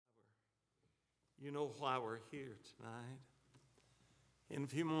You know why we're here tonight. In a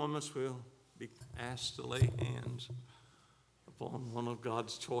few moments, we'll be asked to lay hands upon one of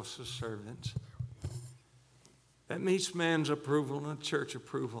God's choicest servants. That meets man's approval and church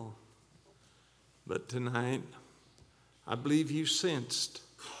approval. But tonight, I believe you sensed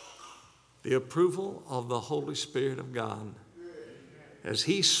the approval of the Holy Spirit of God as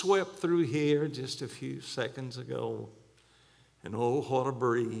He swept through here just a few seconds ago. And oh, what a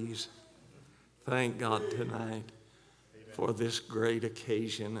breeze. Thank God tonight for this great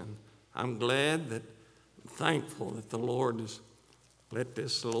occasion. And I'm thankful that the Lord has let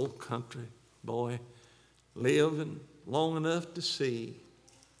this little country boy live long enough to see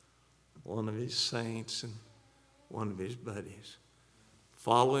one of his saints and one of his buddies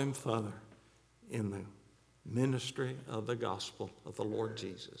follow him further in the ministry of the gospel of the Lord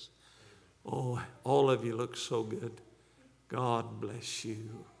Jesus. Oh, all of you look so good. God bless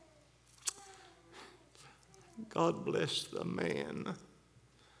you. God bless the man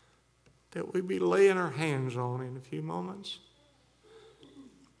that we be laying our hands on in a few moments.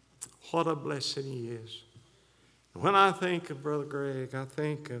 What a blessing he is. When I think of Brother Greg, I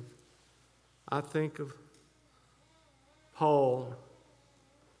think of Paul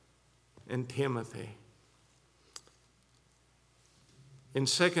and Timothy. In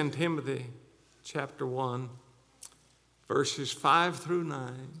 2 Timothy chapter 1, verses 5 through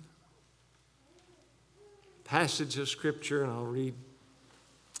 9, passage of Scripture, and I'll read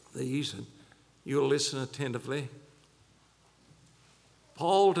these and you'll listen attentively.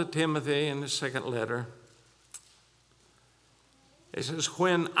 Paul to Timothy in the second letter, it says,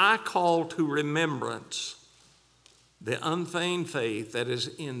 "When I call to remembrance the unfeigned faith that is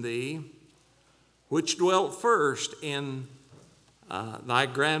in thee, which dwelt first in thy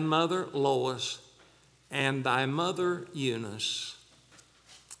grandmother Lois and thy mother Eunice,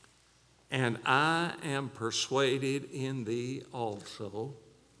 and I am persuaded in thee also."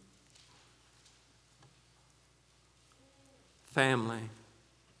 Family,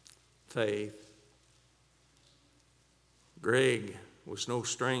 faith. Greg was no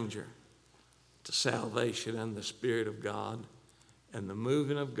stranger to salvation and the Spirit of God and the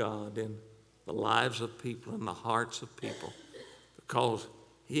moving of God in the lives of people and the hearts of people, because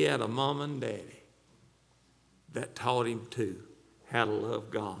he had a mom and daddy that taught him too how to love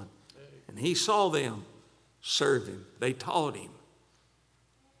God. And he saw them serve him. They taught him.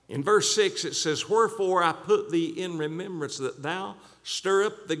 In verse 6 it says, "Wherefore I put thee in remembrance that thou stir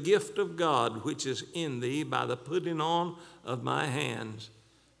up the gift of God which is in thee by the putting on of my hands."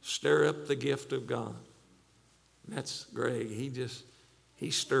 Stir up the gift of God. That's Greg.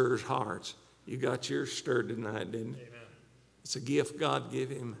 He stirs hearts. You got yours stirred tonight, didn't you? Amen. It's a gift God gave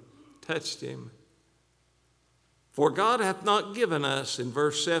him, touched him. "For God hath not given us," in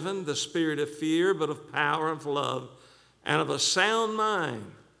verse 7, "the spirit of fear, but of power, of love, and of a sound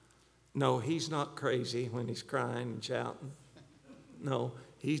mind." No, he's not crazy when he's crying and shouting. No,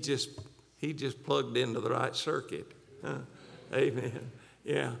 he just plugged into the right circuit. Amen.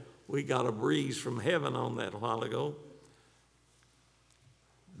 Yeah, we got a breeze from heaven on that a while ago.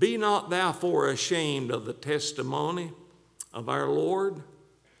 "Be not therefore ashamed of the testimony of our Lord,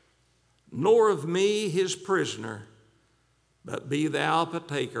 nor of me his prisoner, but be thou a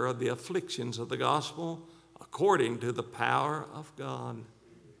partaker of the afflictions of the gospel according to the power of God."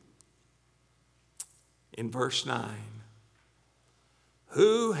 In verse 9,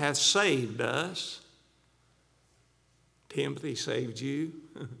 "Who hath saved us?" Timothy saved you,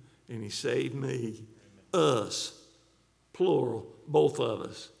 and he saved me. Us, plural, both of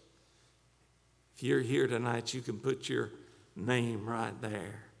us. If you're here tonight, you can put your name right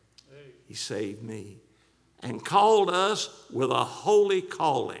there. He saved me. "And called us with a holy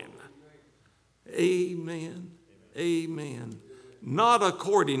calling." Amen. Amen. "Not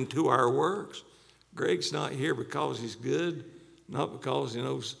according to our works." Greg's not here because he's good, not because he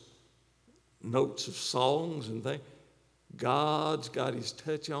knows notes of songs and things. God's got his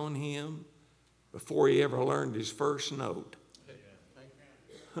touch on him before he ever learned his first note.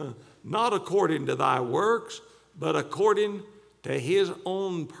 "Not according to thy works, but according to his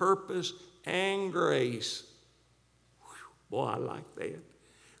own purpose and grace." Boy, I like that.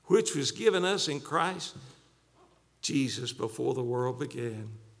 "Which was given us in Christ Jesus before the world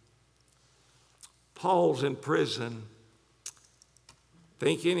began." Paul's in prison,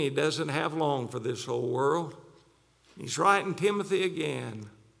 thinking he doesn't have long for this old world. He's writing Timothy again,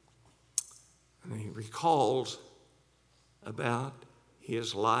 and he recalls about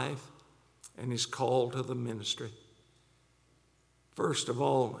his life and his call to the ministry. First of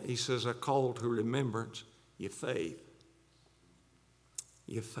all, he says, "A call to remembrance, your faith."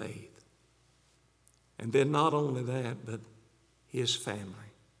 Your faith. And then not only that, but his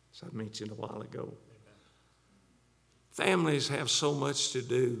family, as I mentioned a while ago. Amen. Families have so much to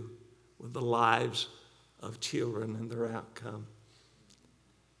do with the lives of children and their outcome.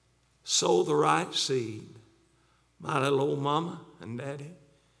 Sow the right seed. My little old mama and daddy.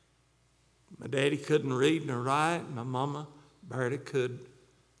 My daddy couldn't read nor write. My mama barely could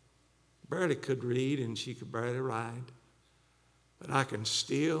read, and she could barely write. But I can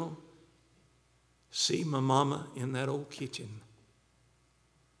still see my mama in that old kitchen,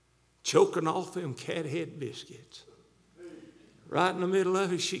 choking off them cat head biscuits. Right in the middle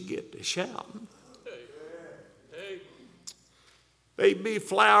of it, she'd get to shouting. There'd be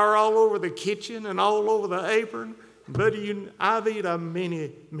flour all over the kitchen and all over the apron. But I've eaten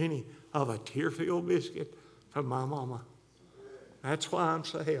many of a tear-filled biscuit from my mama. That's why I'm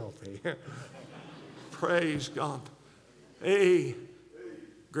so healthy. Praise God. Hey,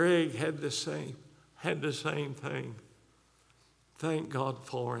 Greg had the same thing. Thank God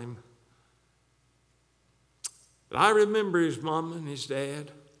for him. But I remember his mom and his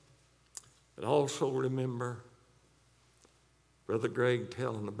dad, but also remember Brother Greg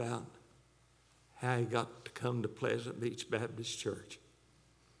telling about how he got to come to Pleasant Beach Baptist Church.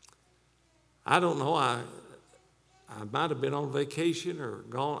 I don't know, I might have been on vacation or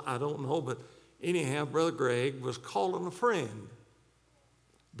gone, I don't know, but anyhow, Brother Greg was calling a friend,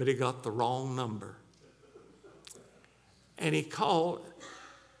 but he got the wrong number. And he called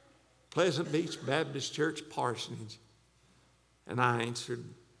Pleasant Beach Baptist Church Parsonage, and I answered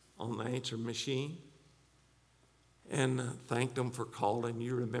on the answer machine and thanked them for calling.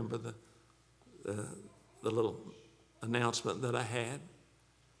 You remember the little announcement that I had.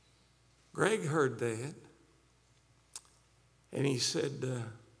 Greg heard that, and he said,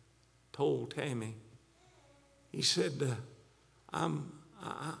 told Tammy, he said, I'm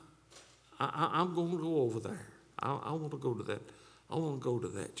going to go over there. I want to go to that. I want to go to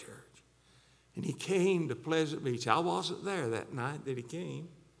that church. And he came to Pleasant Beach. I wasn't there that night that he came,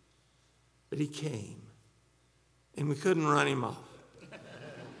 but he came, and we couldn't run him off.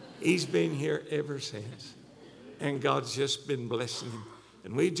 He's been here ever since, and God's just been blessing him.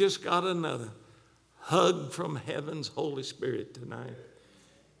 And we just got another hug from heaven's Holy Spirit tonight.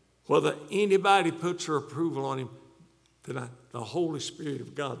 Whether anybody puts their approval on him tonight, the Holy Spirit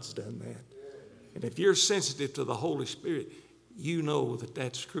of God's done that. And if you're sensitive to the Holy Spirit, you know that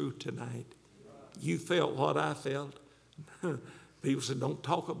that's true tonight. You felt what I felt. People said, don't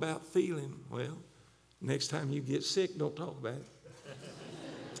talk about feeling. Well, next time you get sick, don't talk about it.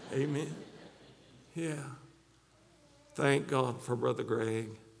 Amen. Yeah. Thank God for Brother Greg.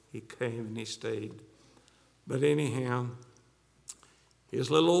 He came and he stayed. But anyhow, his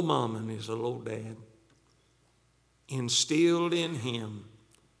little old mom and his little old dad instilled in him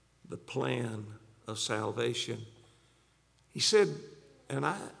the plan of salvation. He said, and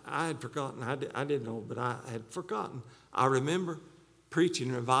I had forgotten, I didn't know, but I had forgotten. I remember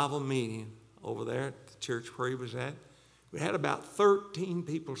preaching a revival meeting over there at the church where he was at. We had about 13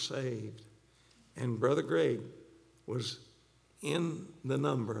 people saved, and Brother Greg was in the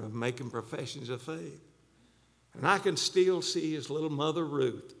number of making professions of faith. And I can still see his little mother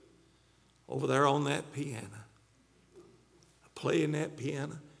Ruth over there on that piano, playing that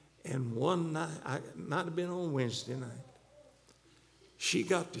piano. And one night, I might have been on Wednesday night, she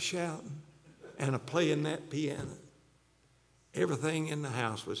got to shouting and a playing that piano. Everything in the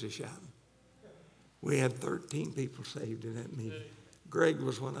house was a shouting. We had 13 people saved in that meeting. Greg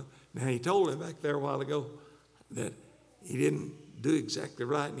was one of them. Now, he told him back there a while ago that he didn't do exactly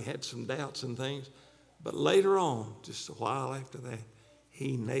right and he had some doubts and things. But later on, just a while after that,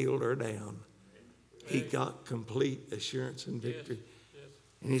 he nailed her down. He got complete assurance and victory.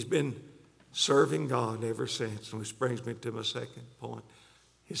 And he's been serving God ever since, which brings me to my second point.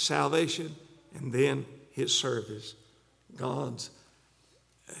 His salvation and then his service. God's,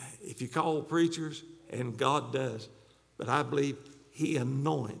 if you call preachers, and God does, but I believe he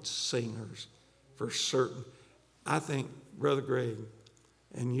anoints singers for certain. I think, Brother Greg,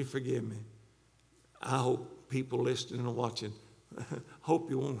 and you forgive me, I hope people listening and watching, hope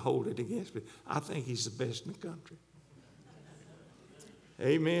you won't hold it against me. I think he's the best in the country.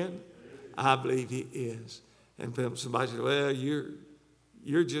 Amen? I believe he is. And somebody said, well,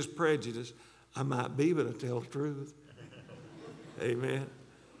 you're just prejudiced. I might be, but I tell the truth. Amen?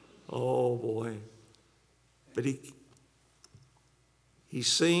 Oh, boy. But he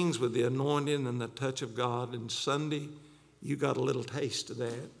sings with the anointing and the touch of God. And Sunday, you got a little taste of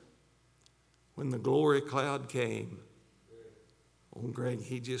that. When the glory cloud came, old Greg,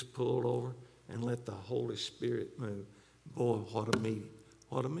 he just pulled over and let the Holy Spirit move. Boy, what a meeting.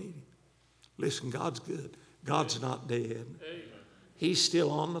 What a meeting. Listen, God's good. God's not dead. He's still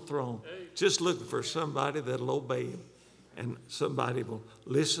on the throne. Just looking for somebody that'll obey him and somebody will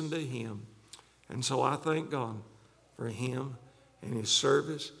listen to him. And so I thank God for him and his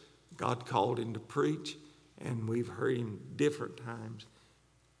service. God called him to preach, and we've heard him different times.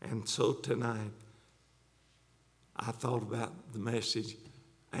 And so tonight, I thought about the message,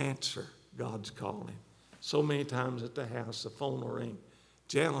 answer God's calling. So many times at the house, the phone will ring.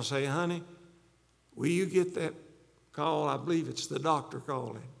 Jan will say, honey, will you get that call? I believe it's the doctor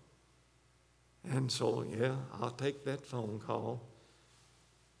calling. And so, yeah, I'll take that phone call.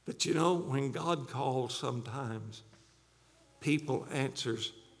 But you know, when God calls sometimes, people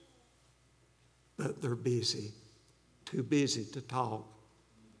answers, but they're busy, too busy to talk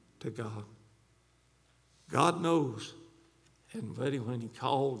to God. God knows. And buddy, when he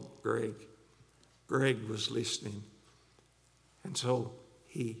called Greg was listening. And so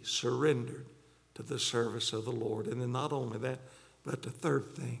he surrendered to the service of the Lord. And then not only that, but the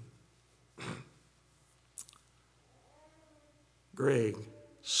third thing, Greg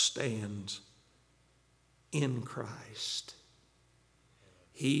stands in Christ.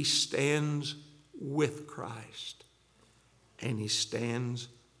 He stands with Christ, and he stands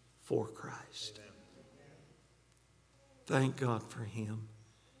for Christ. Thank God for him.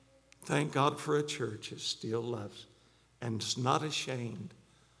 Thank God for a church that still loves and is not ashamed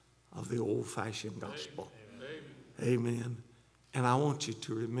of the old-fashioned gospel. Amen. And I want you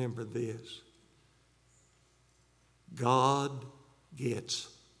to remember this. God gets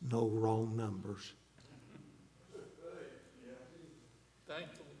no wrong numbers.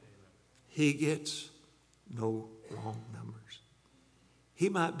 He gets no wrong numbers. He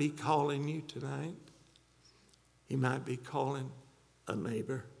might be calling you tonight. He might be calling a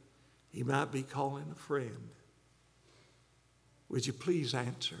neighbor. He might be calling a friend. Would you please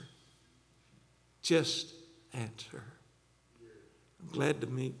answer? Just answer. I'm glad to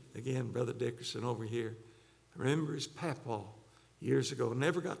meet again Brother Dickerson over here. I remember his papaw years ago.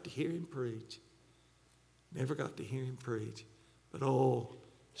 Never got to hear him preach. Never got to hear him preach. But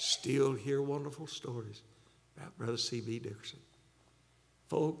still hear wonderful stories about Brother C.B. Dickerson.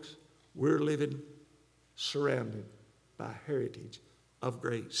 Folks, we're living surrounded by heritage of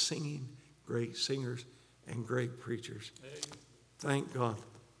great singing, great singers, and great preachers. Thank God.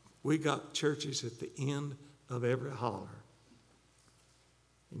 We got churches at the end of every holler.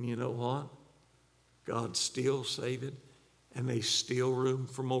 And you know what? God's still saving, and there's still room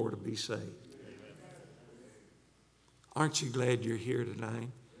for more to be saved. Aren't you glad you're here tonight?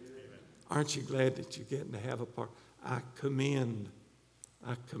 Aren't you glad that you're getting to have a part? I commend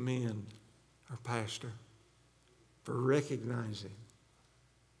our pastor for recognizing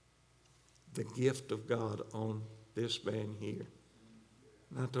the gift of God on this man here.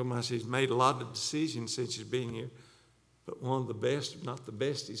 And I told him, I said, he's made a lot of decisions since he's been here, but one of the best, if not the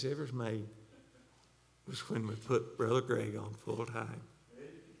best he's ever made, was when we put Brother Greg on full time.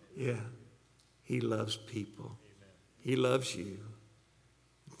 Yeah, he loves people. He loves you.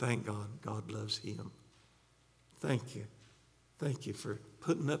 Thank God, God loves him. Thank you. Thank you for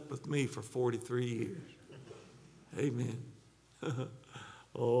putting up with me for 43 years. Amen. I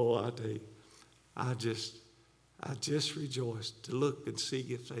tell you, I just rejoice to look and see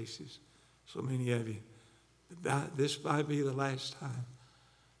your faces, so many of you. This might be the last time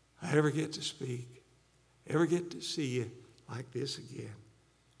I ever get to speak, ever get to see you like this again.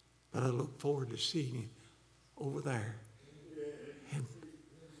 But I look forward to seeing you over there. And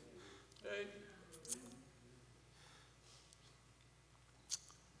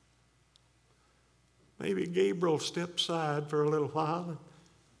maybe Gabriel step aside for a little while and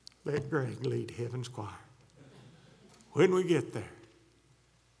let Greg lead Heaven's Choir. When we get there,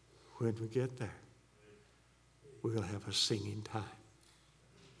 we'll have a singing time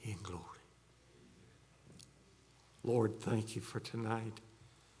in glory. Lord, thank you for tonight.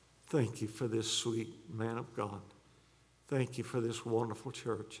 Thank you for this sweet man of God. Thank you for this wonderful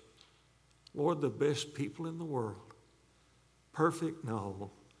church. Lord, the best people in the world. Perfect?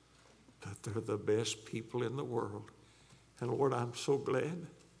 No. But they're the best people in the world. And Lord, I'm so glad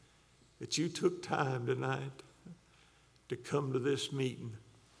that you took time tonight to come to this meeting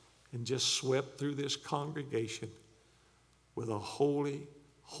and just swept through this congregation with a holy,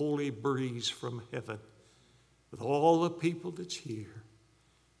 holy breeze from heaven. With all the people that's here,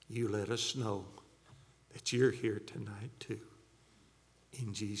 you let us know that you're here tonight too.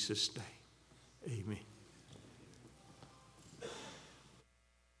 In Jesus' name, amen.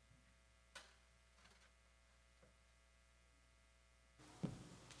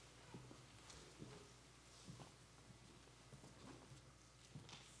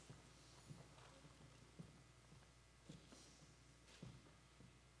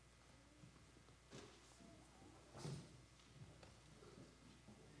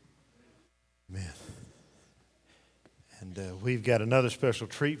 And we've got another special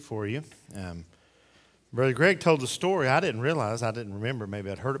treat for you. Brother Greg told the story. I didn't remember,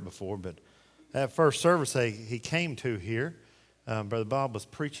 maybe I'd heard it before, but that first service he came to here, Brother Bob was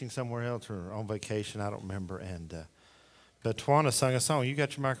preaching somewhere else or on vacation, I don't remember, but Tawana sung a song. You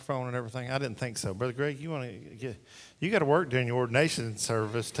got your microphone and everything? I didn't think so. Brother Greg, you got to work during your ordination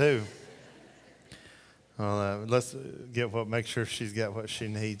service too. Well, let's make sure she's got what she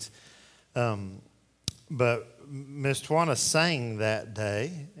needs. But Miss Tawana sang that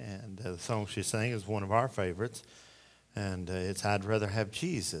day, and the song she sang is one of our favorites, and it's "I'd Rather Have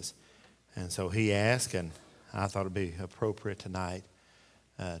Jesus." And so he asked, and I thought it'd be appropriate tonight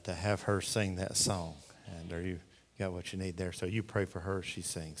to have her sing that song. And there you got what you need there. So you pray for her as she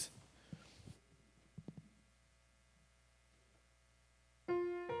sings.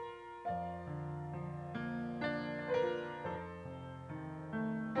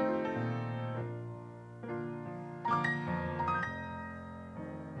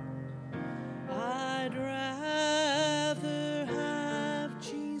 I'd rather have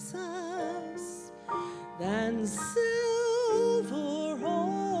Jesus than silver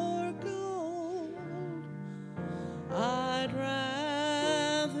or gold. I'd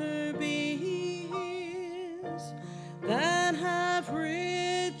rather be His than have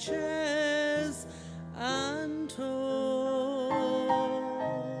riches untold.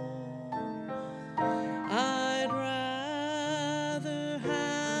 I'd rather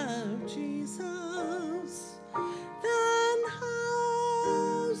have Jesus than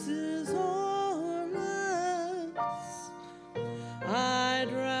houses or lands.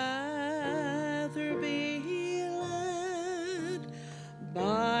 I'd rather be led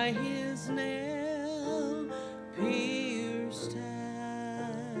by His nail-pierced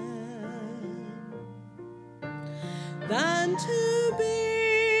hand than to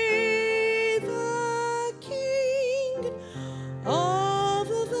be the king of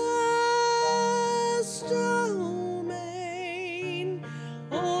a vast domain,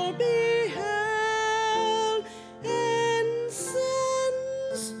 or be held in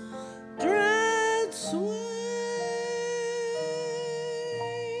sin's dread sway.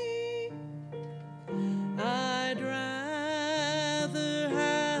 I'd rather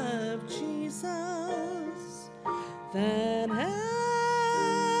have Jesus than anything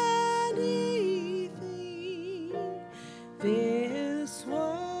this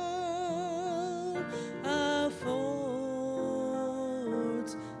world affords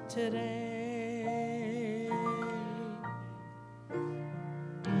today.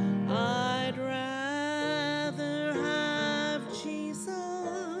 I'd rather have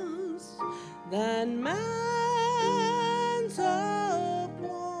Jesus than man's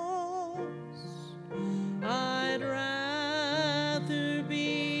applause. I'd rather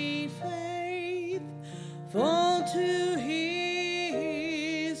be faithful to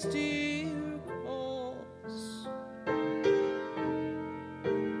His dear cause.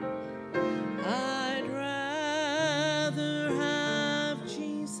 I'd rather have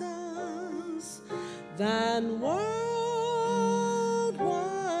Jesus than worldwide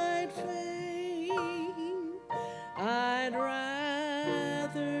fame. I'd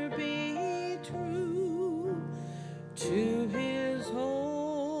rather be true to His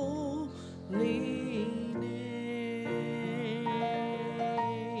holy name.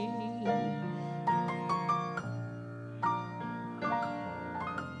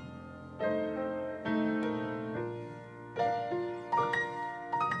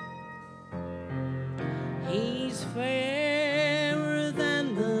 He's fairer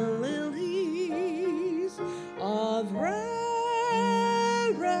than the lilies of rarest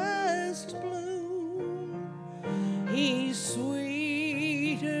bloom. He's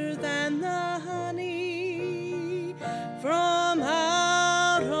sweeter than the honey from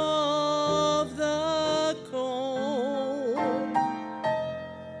out of the comb.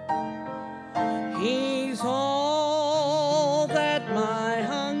 He's all that my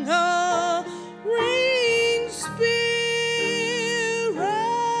hungering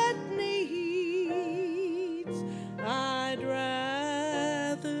spirit needs. I'd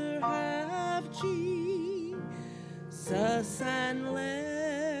rather have Jesus and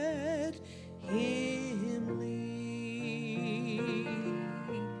let Him lead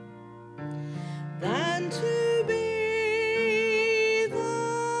than to be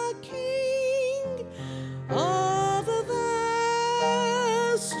the king of a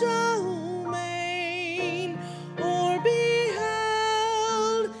vast domain, or be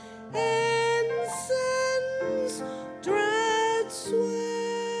held in sin's dread sway.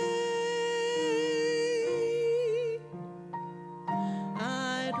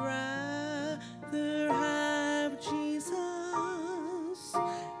 I'd rather have Jesus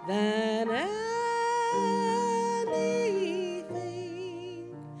than anything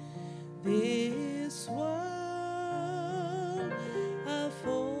this world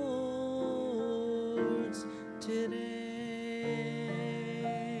affords today.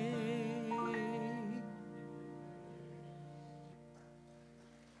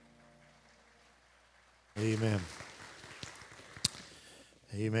 Amen.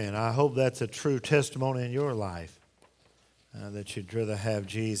 Amen. I hope that's a true testimony in your life, that you'd rather have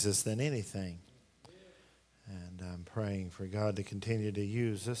Jesus than anything. And I'm praying for God to continue to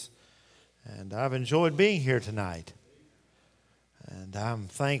use us. And I've enjoyed being here tonight. And I'm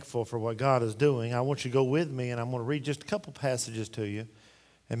thankful for what God is doing. I want you to go with me, and I'm going to read just a couple passages to you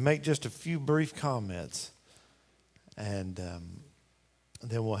and make just a few brief comments. And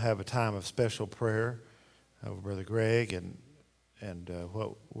then we'll have a time of special prayer over Brother Greg and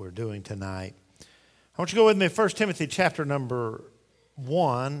what we're doing tonight. I want you to go with me to 1 Timothy chapter number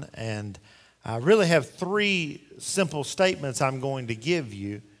 1, and I really have 3 simple statements I'm going to give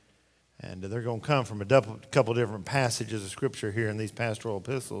you, and they're going to come from a couple different passages of Scripture here in these pastoral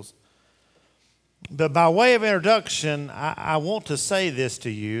epistles. But by way of introduction, I want to say this to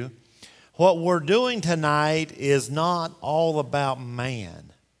you. What we're doing tonight is not all about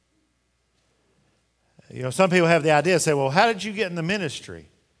man. You know, some people have the idea, say, well, how did you get in the ministry?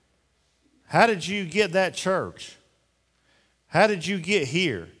 How did you get that church? How did you get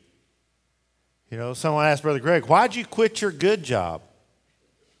here? You know, someone asked Brother Greg, why'd you quit your good job?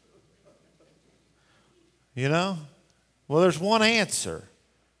 You know? Well, there's one answer.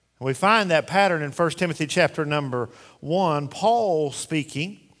 We find that pattern in 1 Timothy chapter number 1. Paul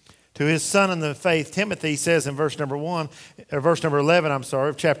speaking to his son in the faith, Timothy, says in verse number 11,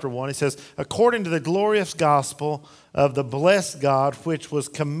 of chapter 1, he says, according to the glorious gospel of the blessed God, which was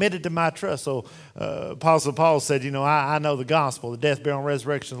committed to my trust. So Apostle Paul said, you know, I know the gospel, the death, burial, and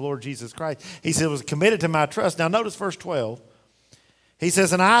resurrection of the Lord Jesus Christ. He said it was committed to my trust. Now notice verse 12. He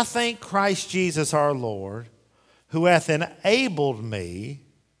says, and I thank Christ Jesus our Lord, who hath enabled me,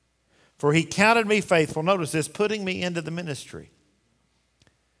 for he counted me faithful. Notice this, putting me into the ministry.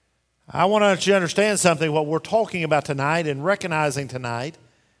 I want you to understand something. What we're talking about tonight and recognizing tonight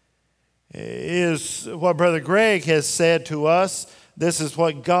is what Brother Greg has said to us. This is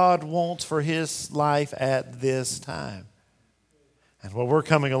what God wants for his life at this time. And when we're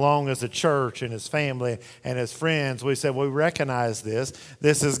coming along as a church and his family and his friends, we say, we recognize this.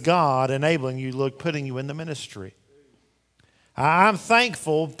 This is God enabling you, putting you in the ministry. I'm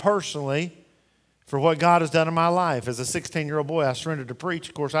thankful personally for what God has done in my life. As a 16-year-old boy, I surrendered to preach.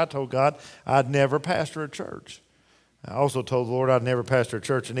 Of course, I told God I'd never pastor a church. I also told the Lord I'd never pastor a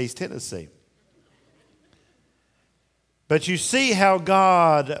church in East Tennessee. But you see how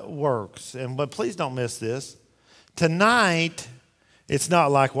God works. But please don't miss this. Tonight, it's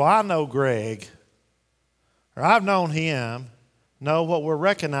not like, well, I know Greg, or I've known him. No, what we're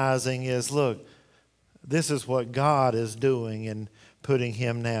recognizing is, look, this is what God is doing and putting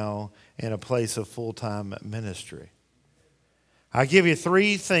him now in a place of full-time ministry. I give you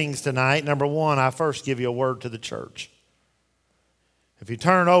 3 things tonight. Number 1, I first give you a word to the church. If you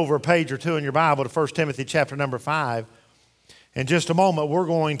turn over a page or 2 in your Bible to 1 Timothy chapter number 5, in just a moment we're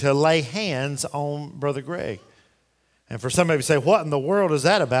going to lay hands on Brother Greg. And for some of you say, what in the world is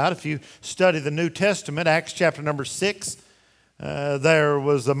that about? If you study the New Testament, Acts chapter number 6, there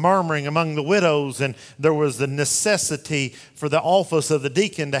was a murmuring among the widows, and there was the necessity for the office of the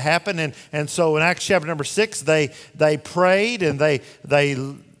deacon to happen. And so in Acts chapter number 6, they prayed, and they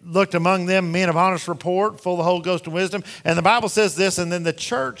looked among them men of honest report, full of the Holy Ghost and wisdom. And the Bible says this, and then the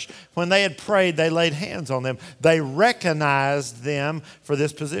church, when they had prayed, they laid hands on them. They recognized them for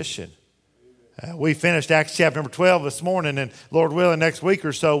this position. We finished Acts chapter number 12 this morning, and Lord willing, next week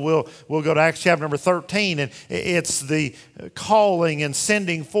or so, we'll go to Acts chapter number 13, and it's the calling and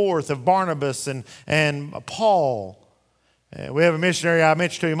sending forth of Barnabas and Paul. We have a missionary I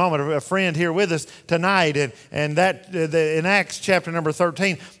mentioned to you a moment, a friend here with us tonight, and that in Acts chapter number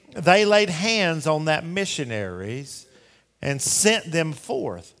 13, they laid hands on that missionaries and sent them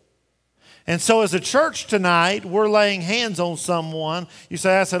forth. And so as a church tonight, we're laying hands on someone. You say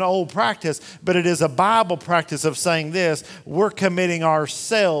that's an old practice, but it is a Bible practice of saying this. We're committing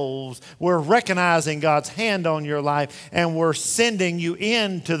ourselves. We're recognizing God's hand on your life, and we're sending you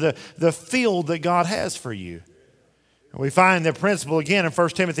into the field that God has for you. And we find the principle again in 1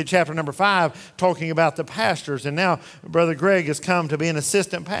 Timothy chapter number 5 talking about the pastors. And now Brother Greg has come to be an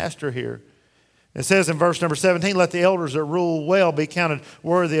assistant pastor here. It says in verse number 17, let the elders that rule well be counted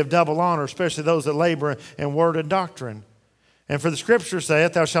worthy of double honor, especially those that labor in word and doctrine. And for the scripture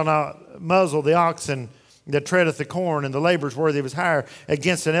saith, thou shalt not muzzle the oxen that treadeth the corn, and the laborers worthy of his hire.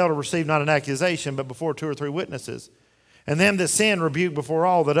 Against an elder receive not an accusation, but before 2 or 3 witnesses. And them that sin rebuke before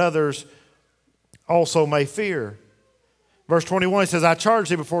all, that others also may fear. Verse 21 says, I charge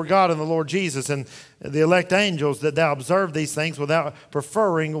thee before God and the Lord Jesus and the elect angels that thou observe these things without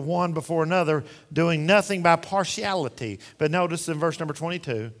preferring one before another, doing nothing by partiality. But notice in verse number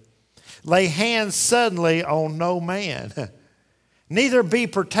 22, lay hands suddenly on no man. Neither be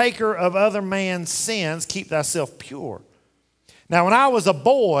partaker of other man's sins. Keep thyself pure. Now, when I was a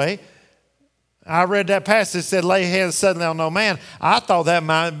boy, I read that passage that said, lay hands suddenly on no man. I thought that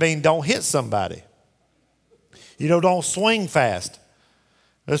might mean don't hit somebody. Don't swing fast.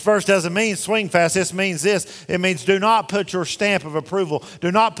 This verse doesn't mean swing fast. This means this. It means do not put your stamp of approval.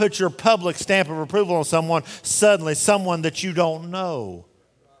 Do not put your public stamp of approval on someone suddenly, someone that you don't know.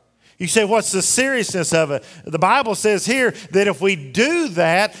 You say, what's the seriousness of it? The Bible says here that if we do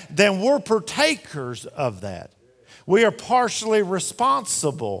that, then we're partakers of that. We are partially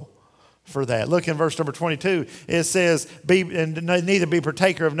responsible for that. Look in verse number 22. It says, neither be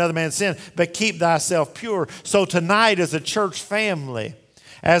partaker of another man's sin, but keep thyself pure. So tonight as a church family,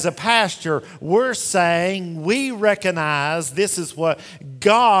 as a pastor, we're saying we recognize this is what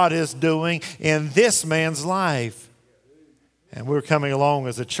God is doing in this man's life. And we're coming along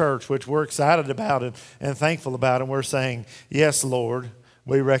as a church, which we're excited about and thankful about. And we're saying, yes, Lord,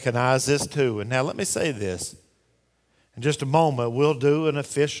 we recognize this too. And now let me say this. In just a moment, we'll do an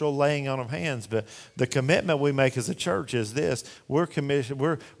official laying on of hands. But the commitment we make as a church is this. We're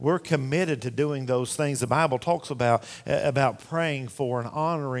committed to doing those things. The Bible talks about praying for and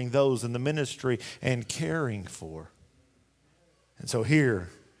honoring those in the ministry and caring for. And so here,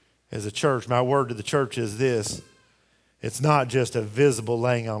 as a church, my word to the church is this. It's not just a visible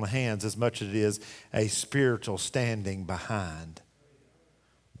laying on of hands as much as it is a spiritual standing behind.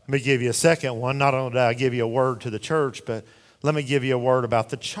 Let me give you a second one. Not only did I give you a word to the church, but let me give you a word about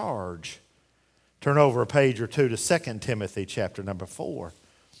the charge. Turn over a page or two to 2 Timothy chapter number 4.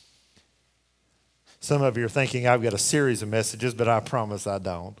 Some of you are thinking I've got a series of messages, but I promise I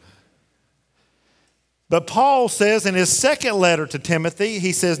don't. But Paul says in his second letter to Timothy,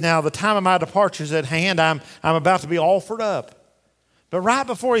 he says, now the time of my departure is at hand. I'm about to be offered up. But right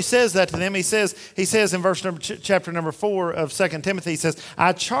before he says that to them, he says in chapter number 4 of 2 Timothy, he says,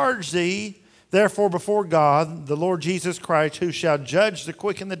 I charge thee, therefore, before God, the Lord Jesus Christ, who shall judge the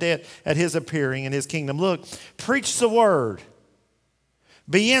quick and the dead at his appearing in his kingdom. Look, preach the word.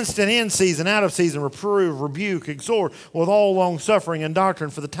 Be instant in season, out of season, reprove, rebuke, exhort with all long suffering and doctrine.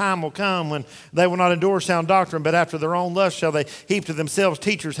 For the time will come when they will not endure sound doctrine, but after their own lust shall they heap to themselves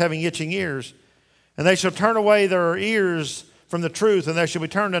teachers having itching ears. And they shall turn away their ears from the truth, and they shall be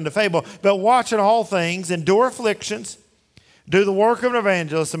turned unto fable. But watch in all things, endure afflictions, do the work of an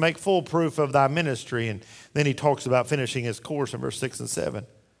evangelist, and make full proof of thy ministry. And then he talks about finishing his course in verse 6 and 7.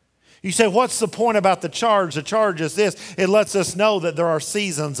 You say, what's the point about the charge? The charge is this. It lets us know that there are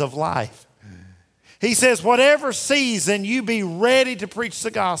seasons of life. He says, whatever season, you be ready to preach the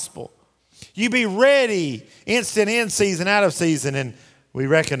gospel. You be ready, instant in season, out of season. And we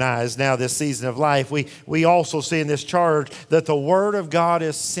recognize now this season of life. We also see in this charge that the Word of God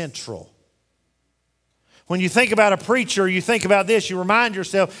is central. When you think about a preacher, you think about this, you remind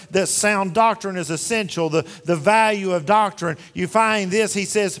yourself that sound doctrine is essential, the value of doctrine. You find this, he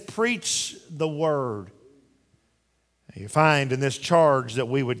says, preach the word. You find in this charge that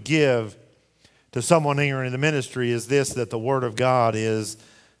we would give to someone here in the ministry is this, that the word of God is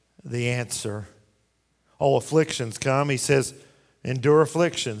the answer. Oh, afflictions come. He says, endure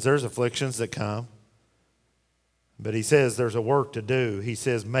afflictions. There's afflictions that come. But he says there's a work to do. He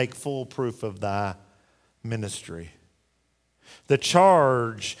says, make full proof of thy ministry. The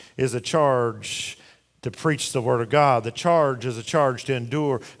charge is a charge to preach the word of God. The charge is a charge to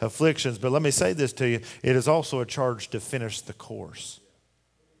endure afflictions. But let me say this to you. It is also a charge to finish the course.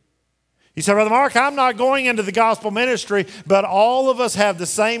 You say, Brother Mark, I'm not going into the gospel ministry, but all of us have the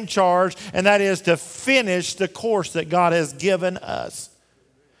same charge, and that is to finish the course that God has given us.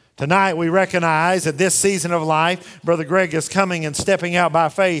 Tonight we recognize that this season of life, Brother Greg is coming and stepping out by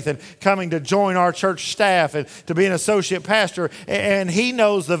faith and coming to join our church staff and to be an associate pastor. And he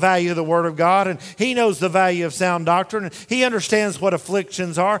knows the value of the Word of God, and he knows the value of sound doctrine. And he understands what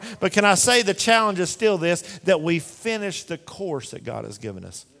afflictions are. But can I say the challenge is still this, that we finish the course that God has given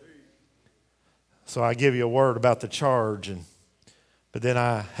us. So I give you a word about the charge, but then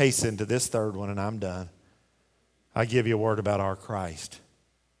I hasten to this third one and I'm done. I give you a word about our Christ.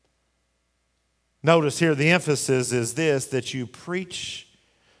 Notice here the emphasis is this, that you preach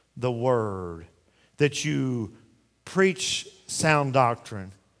the word, that you preach sound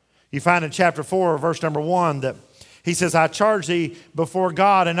doctrine. You find in chapter 4, verse number 1, that he says, I charge thee before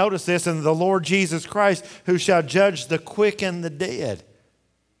God, and notice this, and the Lord Jesus Christ, who shall judge the quick and the dead.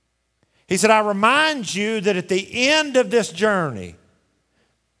 He said, I remind you that at the end of this journey,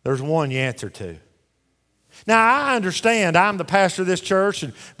 there's one you answer to. Now, I understand. I'm the pastor of this church,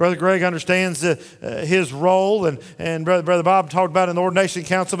 and Brother Greg understands his role. And Brother Bob talked about in the ordination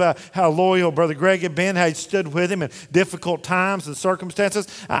council about how loyal Brother Greg had been, how he stood with him in difficult times and circumstances.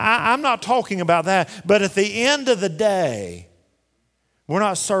 I'm not talking about that. But at the end of the day, we're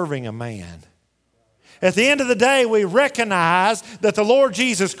not serving a man. At the end of the day, we recognize that the Lord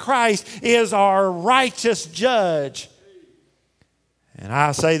Jesus Christ is our righteous judge. And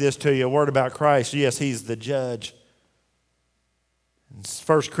I say this to you, a word about Christ. Yes, he's the judge. In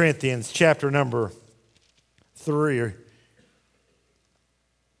 1 Corinthians chapter number 3.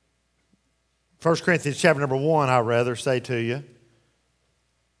 1 Corinthians chapter number 1, I'd rather say to you.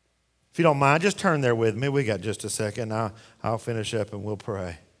 If you don't mind, just turn there with me. We got just a second. I'll finish up and we'll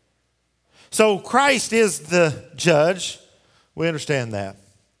pray. So Christ is the judge. We understand that.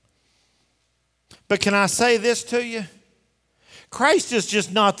 But can I say this to you? Christ is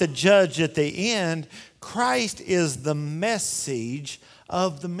just not the judge at the end. Christ is the message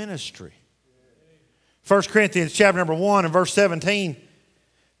of the ministry. 1 Corinthians chapter number 1 and verse 17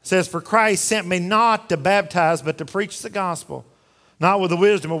 says, For Christ sent me not to baptize, but to preach the gospel, not with the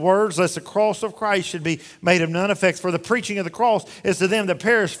wisdom of words, lest the cross of Christ should be made of none effect. For the preaching of the cross is to them that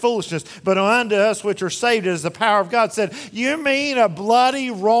perish foolishness, but unto us which are saved it is the power of God. Said, you mean a bloody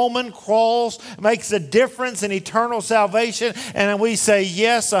Roman cross makes a difference in eternal salvation? And we say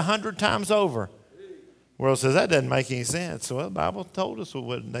yes 100 times over. The world says, that doesn't make any sense. Well, the Bible told us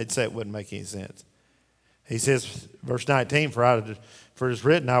they'd say it wouldn't make any sense. He says, verse 19, For it is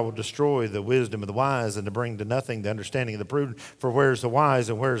written, I will destroy the wisdom of the wise, and to bring to nothing the understanding of the prudent. For where is the wise,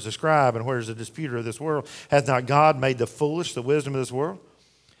 and where is the scribe, and where is the disputer of this world? Hath not God made the foolish the wisdom of this world?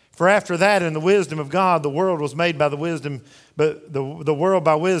 For after that, in the wisdom of God, the world was made by the wisdom, but the world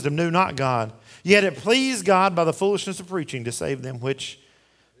by wisdom knew not God. Yet it pleased God by the foolishness of preaching to save them which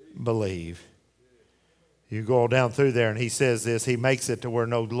believe. You go all down through there and he says this, he makes it to where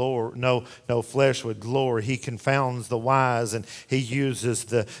no flesh would glory. He confounds the wise and he uses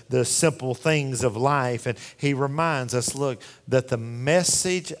the simple things of life. And he reminds us, look, that the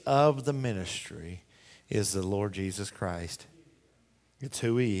message of the ministry is the Lord Jesus Christ. It's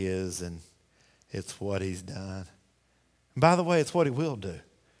who he is and it's what he's done. And by the way, it's what he will do.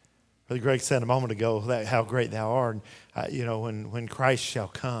 Brother Greg said a moment ago, how great thou art. And, when Christ shall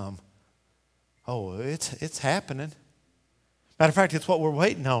come. Oh, it's happening. Matter of fact, it's what we're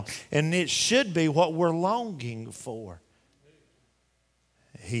waiting on. And it should be what we're longing for.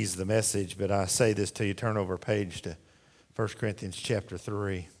 He's the message, but I say this to you. Turn over a page to 1 Corinthians chapter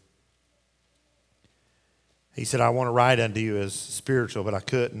 3. He said, I want to write unto you as spiritual, but I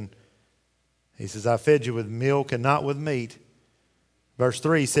couldn't. He says, I fed you with milk and not with meat. Verse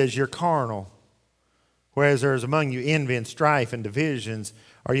 3 says, you're carnal. Whereas there is among you envy and strife and divisions,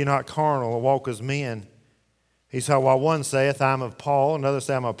 are you not carnal and walk as men? He said, while one saith, I am of Paul, another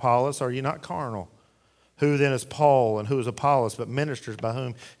saith, I am of Apollos, are you not carnal? Who then is Paul and who is Apollos, but ministers by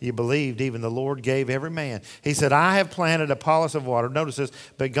whom you believed, even the Lord gave every man. He said, I have planted, Apollos of water. Notice this,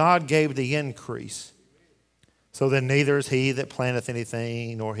 but God gave the increase. So then neither is he that planteth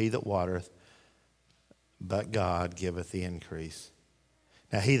anything, nor he that watereth, but God giveth the increase.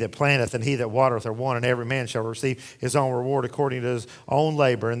 Now he that planteth and he that watereth are one, and every man shall receive his own reward according to his own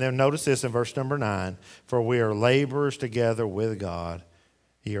labor. And then notice this in verse number 9. For we are laborers together with God.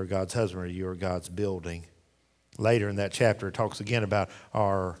 Ye are God's husbandry, you are God's building. Later in that chapter it talks again about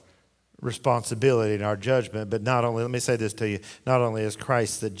our responsibility and our judgment. But not only, let me say this to you, not only is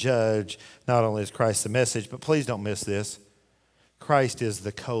Christ the judge, not only is Christ the message, but please don't miss this. Christ is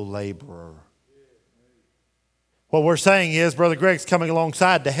the co-laborer. What we're saying is, Brother Greg's coming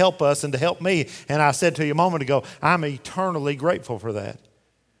alongside to help us and to help me. And I said to you a moment ago, I'm eternally grateful for that.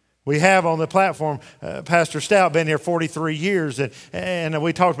 We have on the platform, Pastor Stout been here 43 years, and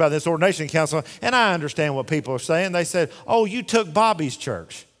we talked about this ordination council, and I understand what people are saying. They said, oh, you took Bobby's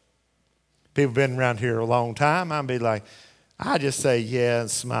church. People have been around here a long time. I'd be like, I just say yeah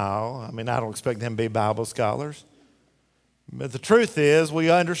and smile. I mean, I don't expect them to be Bible scholars. But the truth is, we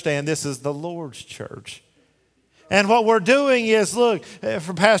understand this is the Lord's church. And what we're doing is, look,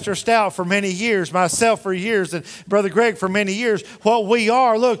 for Pastor Stout for many years, myself for years, and Brother Greg for many years, what we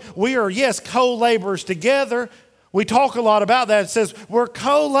are, look, we are, yes, co-laborers together. We talk a lot about that. It says we're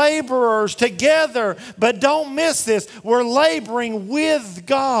co-laborers together, but don't miss this. We're laboring with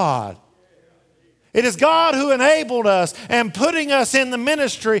God. It is God who enabled us and putting us in the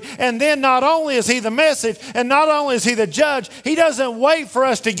ministry. And then not only is He the message and not only is He the judge, He doesn't wait for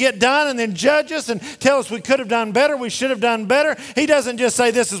us to get done and then judge us and tell us we could have done better, we should have done better. He doesn't just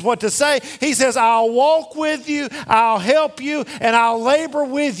say this is what to say. He says, I'll walk with you, I'll help you, and I'll labor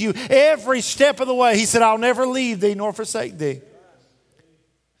with you every step of the way. He said, I'll never leave thee nor forsake thee.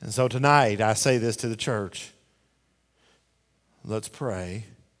 And so tonight I say this to the church. Let's pray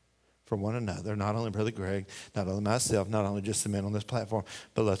for one another, not only Brother Greg, not only myself, not only just the men on this platform,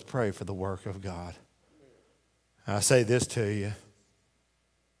 but let's pray for the work of God. I say this to you.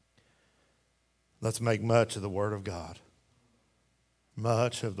 Let's make much of the Word of God.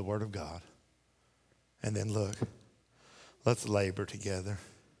 Much of the Word of God. And then look, let's labor together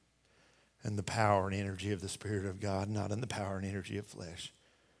in the power and energy of the Spirit of God, not in the power and energy of flesh.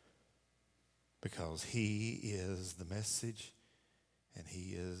 Because He is the message and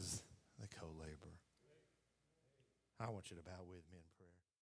He is the co-laborer. I want you to bow with me in prayer.